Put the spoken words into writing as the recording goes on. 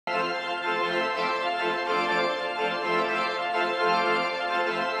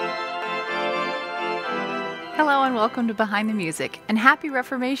Hello and welcome to Behind the Music, and happy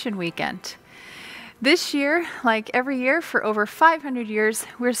Reformation weekend. This year, like every year for over 500 years,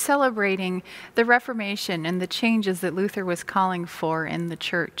 we're celebrating the Reformation and the changes that Luther was calling for in the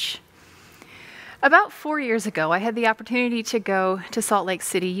church. About 4 years ago, I had the opportunity to go to Salt Lake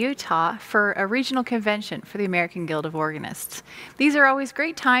City, Utah for a regional convention for the American Guild of Organists. These are always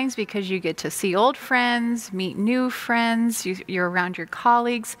great times because you get to see old friends, meet new friends, you're around your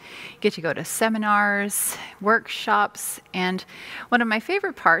colleagues, you get to go to seminars, workshops, and one of my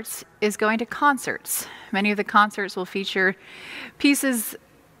favorite parts is going to concerts. Many of the concerts will feature pieces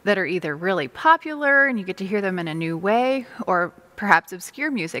that are either really popular and you get to hear them in a new way, or perhaps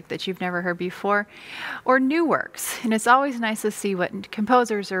obscure music that you've never heard before, or new works. And it's always nice to see what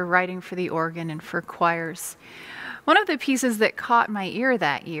composers are writing for the organ and for choirs. One of the pieces that caught my ear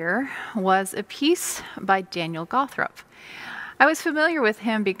that year was a piece by Daniel Gawthrop. I was familiar with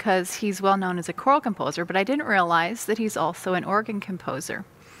him because he's well known as a choral composer, but I didn't realize that he's also an organ composer.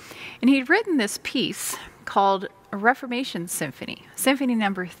 And he'd written this piece called Reformation Symphony, Symphony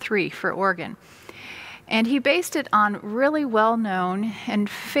number 3 for organ. And he based it on really well-known and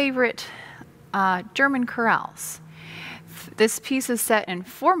favorite German chorales. This piece is set in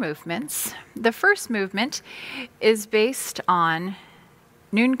 4 movements. The first movement is based on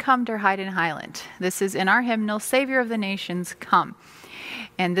Nun kommt der Heiden Heiland. This is in our hymnal, Savior of the Nations, Come.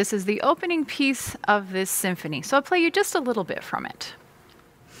 And this is the opening piece of this symphony. So I'll play you just a little bit from it.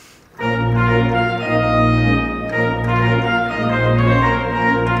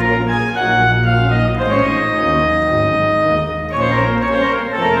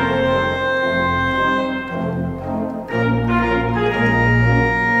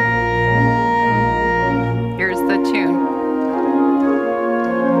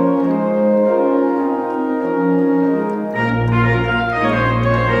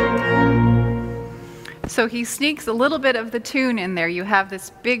 So he sneaks a little bit of the tune in there. You have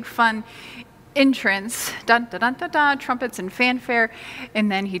this big fun entrance, dun, dun, dun, dun, dun, trumpets and fanfare,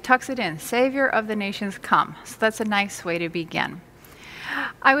 and then he tucks it in, Savior of the Nations, Come. So that's a nice way to begin.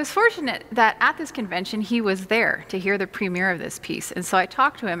 I was fortunate that at this convention he was there to hear the premiere of this piece, and so I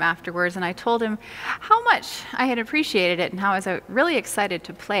talked to him afterwards and I told him how much I had appreciated it and how I was really excited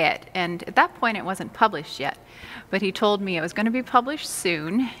to play it. And at that point it wasn't published yet, but he told me it was going to be published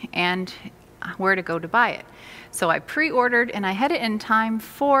soon and where to go to buy it. So I pre-ordered and I had it in time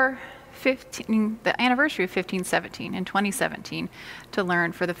for the anniversary of 1517 in 2017 to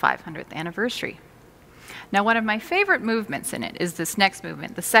learn for the 500th anniversary. Now, one of my favorite movements in it is this next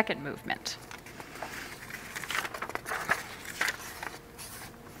movement, the second movement.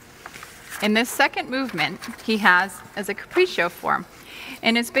 In this second movement, he has as a capriccio form,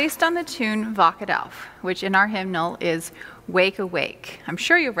 and it's based on the tune Wachet auf, which in our hymnal is Wake Awake. I'm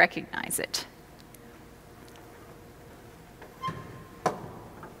sure you'll recognize it.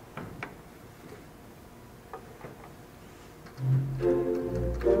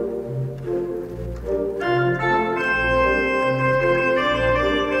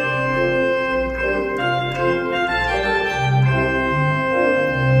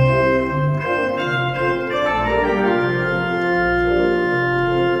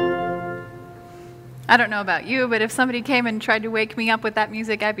 I don't know about you, but if somebody came and tried to wake me up with that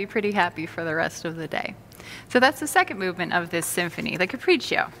music, I'd be pretty happy for the rest of the day. So that's the second movement of this symphony, the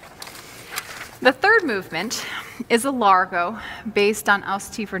capriccio. The third movement is a largo based on Aus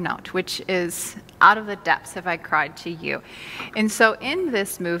tiefer Not, which is Out of the Depths Have I Cried to You. And so in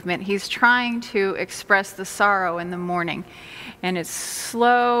this movement, he's trying to express the sorrow in the morning. And it's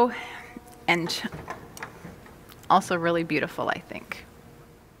slow and also really beautiful, I think.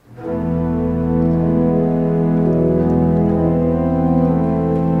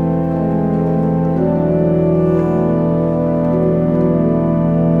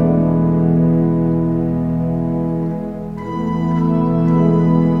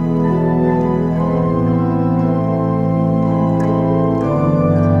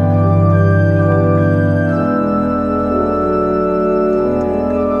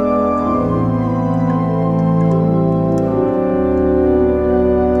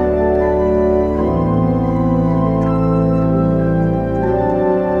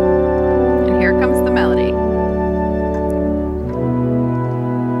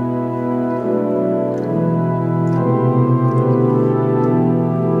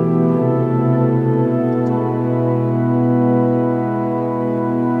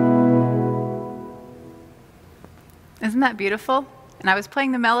 Isn't that beautiful? And I was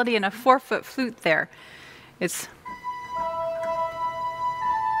playing the melody in a 4-foot flute there. So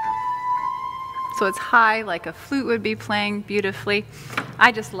it's high like a flute would be playing beautifully.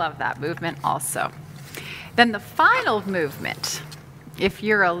 I just love that movement also. Then the final movement. If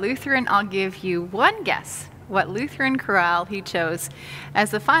you're a Lutheran, I'll give you one guess what Lutheran chorale he chose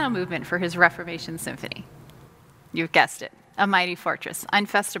as the final movement for his Reformation Symphony. You've guessed it. A Mighty Fortress, Ein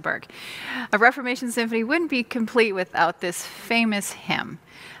Festeburg. A Reformation Symphony wouldn't be complete without this famous hymn,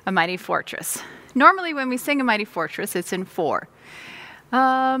 A Mighty Fortress. Normally when we sing A Mighty Fortress, it's in 4.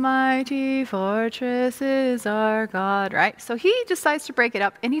 A mighty fortress is our God, right? So he decides to break it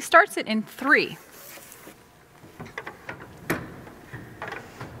up, and he starts it in 3.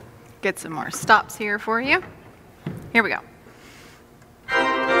 Get some more stops here for you. Here we go.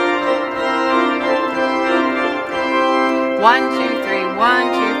 1, 2, 3,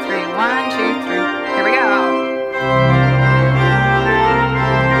 1, 2, 3, 1, 2, 3. Here we go.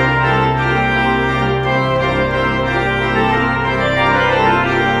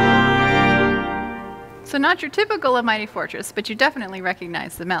 So not your typical A Mighty Fortress, but you definitely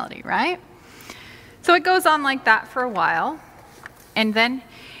recognize the melody, right? So it goes on like that for a while. And then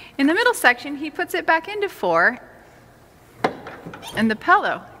in the middle section, he puts it back into 4. And the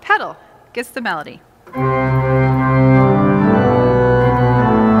pedal gets the melody. And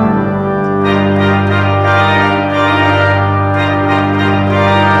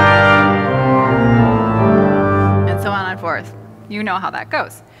so on and forth. You know how that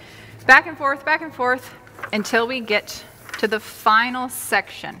goes. Back and forth, until we get to the final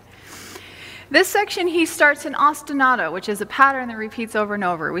section. This section, he starts in ostinato, which is a pattern that repeats over and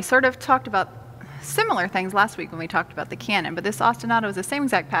over. We sort of talked about similar things last week when we talked about the canon, but this ostinato is the same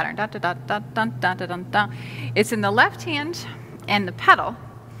exact pattern. Da, da, da, da, da, da, da, da, da. It's in the left hand and the pedal,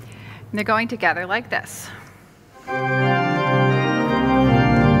 and they're going together like this.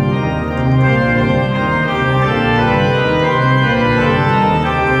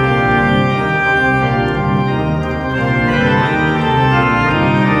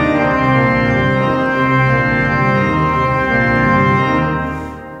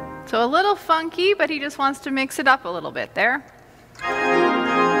 So a little funky, but he just wants to mix it up a little bit there.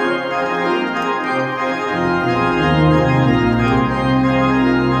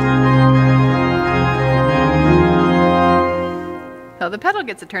 So the pedal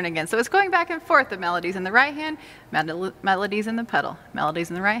gets a turn again. So it's going back and forth, the melodies in the right hand, melodies in the pedal, melodies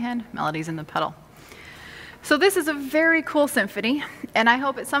in the right hand, melodies in the pedal. So this is a very cool symphony, and I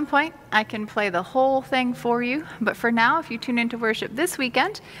hope at some point I can play the whole thing for you. But for now, if you tune into worship this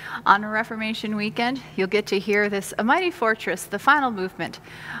weekend, on a Reformation weekend, you'll get to hear this A Mighty Fortress, the final movement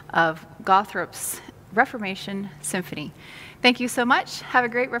of Gawthrop's Reformation Symphony. Thank you so much. Have a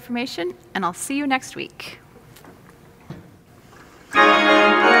great Reformation, and I'll see you next week.